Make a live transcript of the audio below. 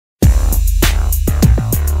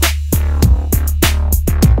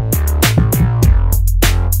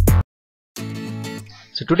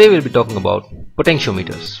Today we'll be talking about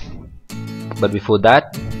potentiometers. But before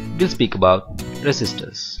that, we'll speak about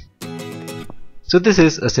resistors. So this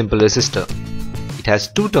is a simple resistor. It has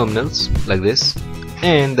two terminals like this,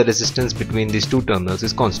 and the resistance between these two terminals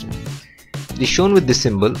is constant. It is shown with this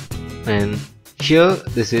symbol, and here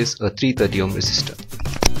this is a 330 ohm resistor.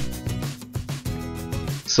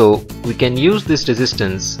 So we can use this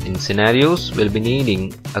resistance in scenarios we'll be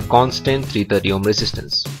needing a constant 330 ohm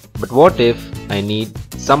resistance. But what if I need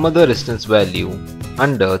some other resistance value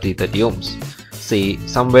under 330 ohms, say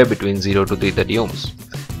somewhere between 0 to 330 ohms?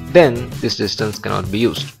 Then this resistance cannot be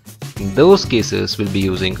used. In those cases we'll be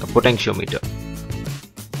using a potentiometer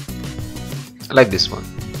like this one.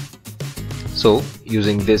 So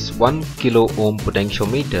using this 1 kilo ohm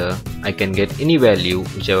potentiometer, I can get any value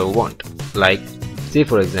whichever I want. Like say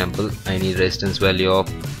for example I need resistance value of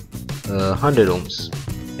 100 ohms.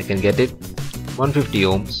 I can get it 150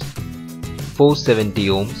 ohms, 470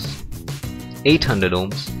 ohms, 800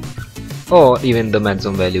 ohms, or even the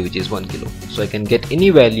maximum value which is 1 kilo. So I can get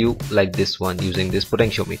any value like this one using this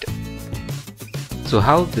potentiometer. So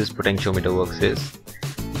how this potentiometer works is,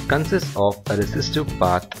 it consists of a resistive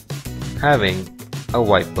path having a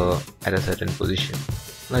wiper at a certain position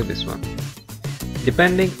like this one.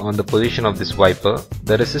 Depending on the position of this wiper,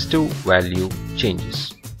 the resistive value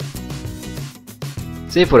changes.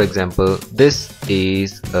 Say for example, this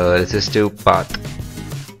is a resistive path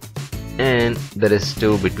and the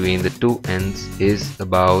resistive between the two ends is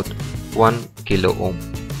about 1 kilo ohm,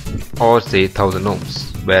 or say 1000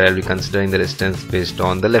 ohms, where I'll be considering the resistance based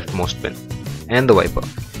on the leftmost pin and the wiper.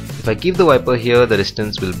 If I keep the wiper here, the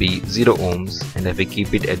resistance will be 0 ohms, and if I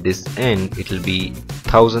keep it at this end, it will be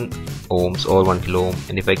 1000 ohms or 1 kilo ohm,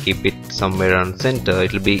 and if I keep it somewhere around center,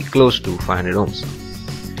 it will be close to 500 ohms.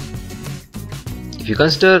 If you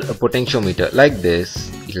consider a potentiometer like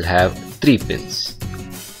this, it will have 3 pins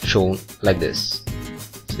shown like this.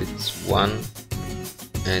 So it's 1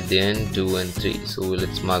 at the end, 2 and 3. So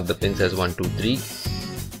let's mark the pins as 1, 2, 3.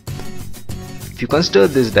 If you consider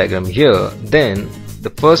this diagram here, then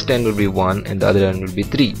the first end will be 1 and the other end will be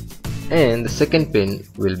 3, and the second pin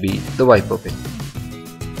will be the wiper pin.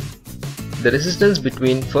 The resistance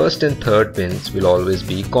between first and third pins will always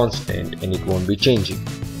be constant and it won't be changing.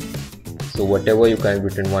 So whatever you connect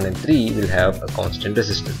between 1 and 3 will have a constant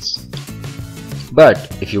resistance. But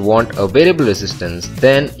if you want a variable resistance,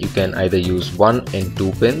 then you can either use 1 and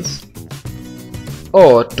 2 pins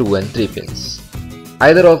or 2 and 3 pins.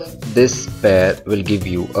 Either of this pair will give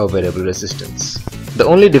you a variable resistance. The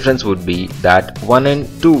only difference would be that 1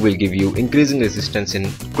 and 2 will give you increasing resistance in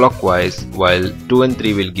clockwise, while 2 and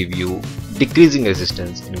 3 will give you decreasing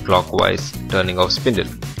resistance in clockwise turning of spindle.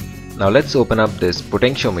 Now let's open up this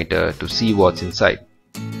potentiometer to see what's inside.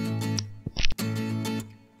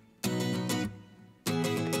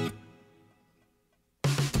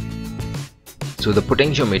 So the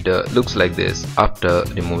potentiometer looks like this after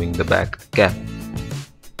removing the back cap.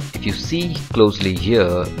 If you see closely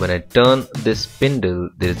here, when I turn this spindle,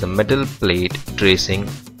 there is a metal plate tracing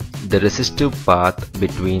the resistive path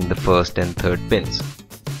between the first and third pins.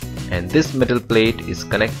 And this metal plate is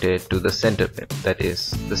connected to the center pin, that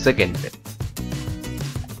is the second pin.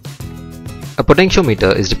 A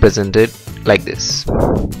potentiometer is represented like this.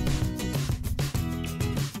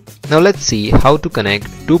 Now let's see how to connect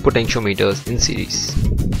two potentiometers in series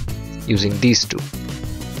using these two.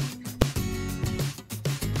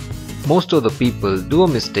 Most of the people do a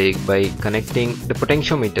mistake by connecting the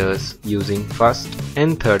potentiometers using first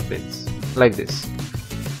and third pins like this.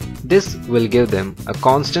 This will give them a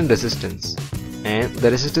constant resistance, and the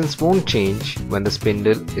resistance won't change when the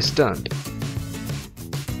spindle is turned.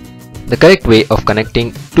 The correct way of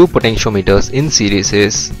connecting two potentiometers in series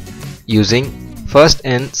is using first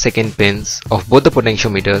and second pins of both the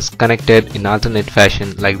potentiometers connected in alternate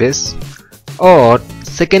fashion like this, or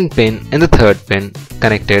second pin and the third pin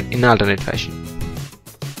connected in alternate fashion.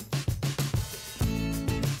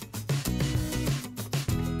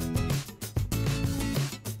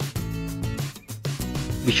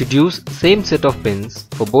 We should use same set of pins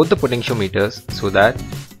for both the potentiometers so that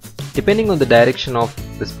depending on the direction of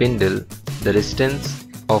the spindle, the resistance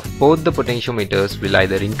of both the potentiometers will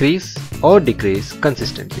either increase or decrease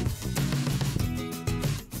consistently.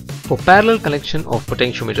 For parallel connection of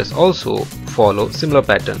potentiometers also follow similar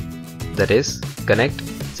pattern, that is, connect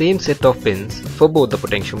same set of pins for both the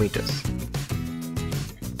potentiometers.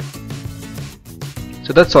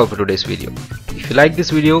 So that's all for today's video. If you like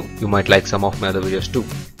this video, you might like some of my other videos too.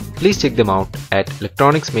 Please check them out at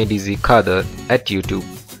Electronics Made Easy KHADER at YouTube.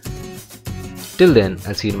 Till then,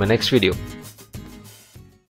 I'll see you in my next video.